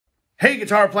Hey,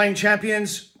 guitar playing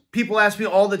champions. People ask me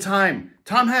all the time,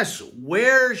 Tom Hess,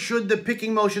 where should the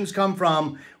picking motions come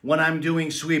from when I'm doing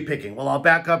sweep picking? Well, I'll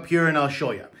back up here and I'll show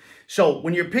you. So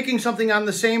when you're picking something on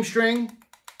the same string,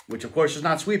 which of course is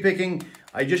not sweep picking,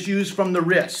 I just use from the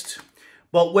wrist.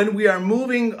 But when we are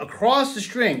moving across the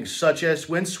strings, such as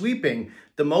when sweeping,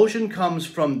 the motion comes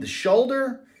from the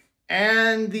shoulder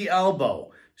and the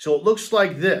elbow. So it looks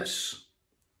like this.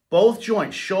 Both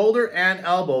joints, shoulder and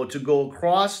elbow, to go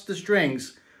across the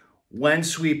strings when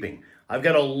sweeping. I've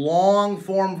got a long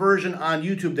form version on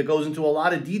YouTube that goes into a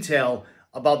lot of detail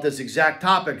about this exact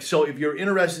topic. So if you're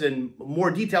interested in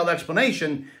more detailed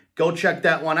explanation, go check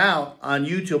that one out on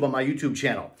YouTube, on my YouTube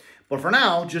channel. But for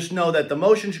now, just know that the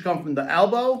motion should come from the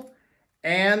elbow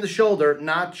and the shoulder,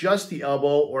 not just the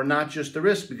elbow or not just the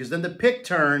wrist, because then the pick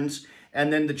turns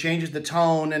and then it changes the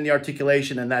tone and the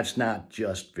articulation, and that's not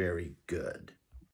just very good.